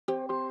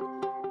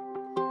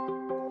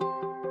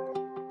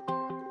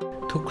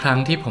ทุกครั้ง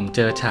ที่ผมเจ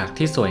อฉาก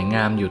ที่สวยง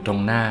ามอยู่ตรง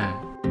หน้า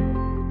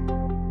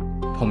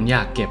ผมอย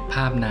ากเก็บภ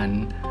าพนั้น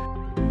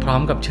พร้อ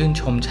มกับชื่น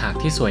ชมฉาก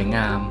ที่สวยง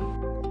าม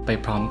ไป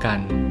พร้อมกัน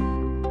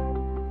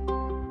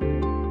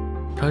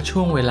เพราะช่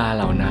วงเวลาเ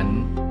หล่านั้น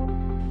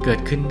เกิด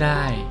ขึ้นไ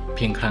ด้เ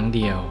พียงครั้งเ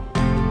ดียว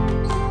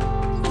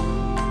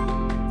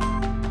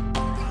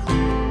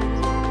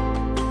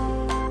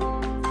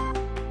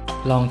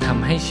ลองท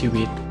ำให้ชี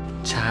วิต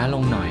ช้าล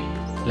งหน่อย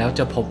แล้วจ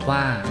ะพบว่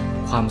า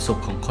ความสุ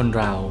ขของคน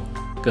เรา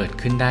เกิด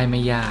ขึ้นได้ไ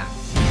ม่ยาก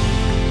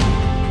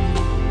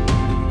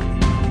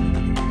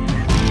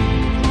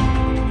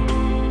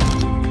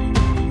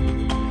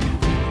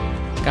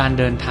การ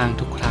เดินทาง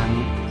ทุกครั้ง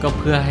ก็เ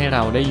พื่อให้เร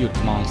าได้หยุด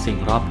มองสิ่ง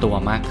รอบตัว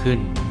มากขึ้น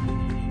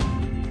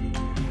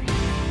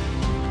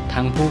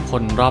ทั้งผู้ค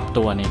นรอบ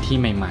ตัวในที่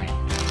ใหม่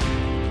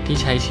ๆที่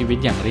ใช้ชีวิต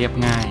อย่างเรียบ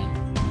ง่าย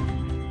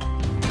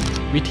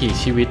วิถี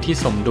ชีวิตที่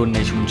สมดุลใน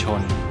ชุมช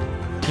น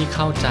ที่เ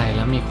ข้าใจแล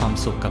ะมีความ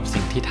สุขกับ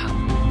สิ่งที่ทำ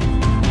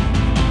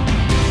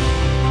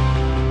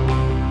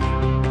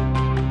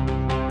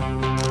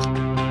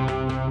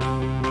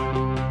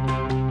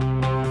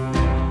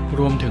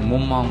รวมถึงมุ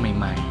มมองใ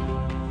หม่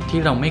ๆที่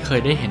เราไม่เคย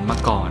ได้เห็นมา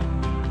ก่อน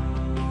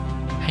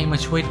ให้มา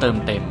ช่วยเติม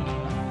เต็ม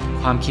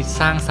ความคิด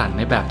สร้างสรรค์ใ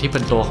นแบบที่เป็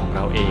นตัวของเร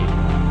าเอง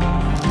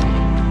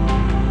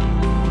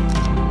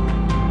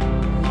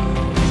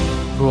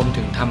รวม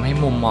ถึงทำให้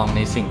มุมมองใ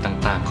นสิ่ง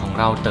ต่างๆของ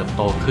เราเติบโ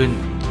ตขึ้น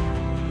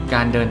ก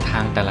ารเดินทา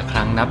งแต่ละค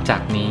รั้งนับจา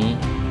กนี้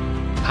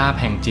ภาพ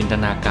แห่งจินต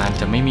นาการ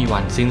จะไม่มีวั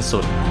นสิ้น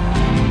สุด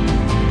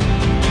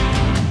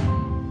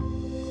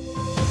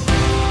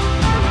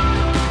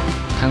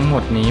ทั้งหม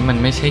ดนี้มัน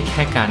ไม่ใช่แ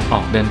ค่การอ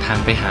อกเดินทาง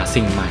ไปหา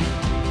สิ่งใหม่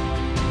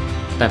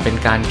แต่เป็น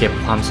การเก็บ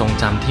ความทรง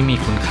จำที่มี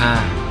คุณค่า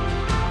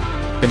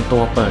เป็นตั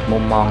วเปิดมุ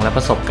มมองและป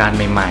ระสบการณ์ใ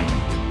หม่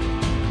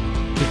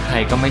ๆที่ใคร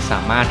ก็ไม่สา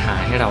มารถหา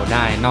ให้เราไ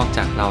ด้นอกจ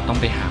ากเราต้อง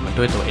ไปหามัน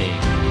ด้วยตัวเอง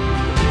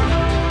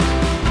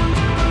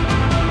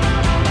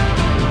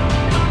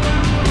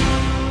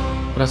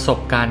ประสบ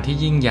การณ์ที่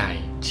ยิ่งใหญ่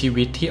ชี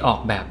วิตที่ออก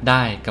แบบไ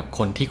ด้กับค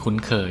นที่คุ้น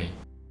เคย